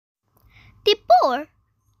boar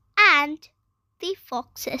and the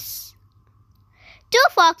foxes. Two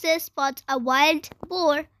foxes spot a wild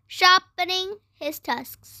boar sharpening his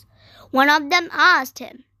tusks. One of them asked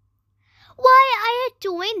him, "Why are you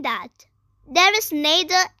doing that? There is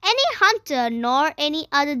neither any hunter nor any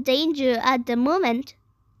other danger at the moment."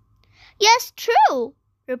 "Yes, true,"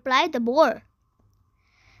 replied the boar.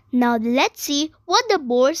 Now let's see what the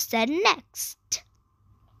boar said next.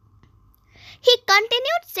 He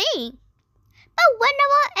continued saying, "But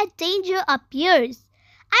whenever a danger appears,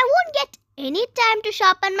 I won't get any time to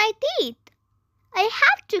sharpen my teeth. I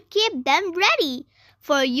have to keep them ready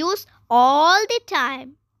for use all the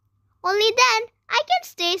time. Only then I can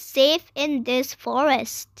stay safe in this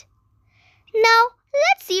forest." Now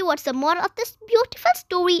let's see what's the moral of this beautiful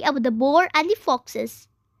story about the boar and the foxes.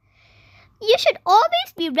 You should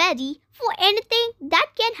always be ready for anything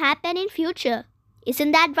that can happen in future.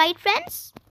 Isn't that right, friends?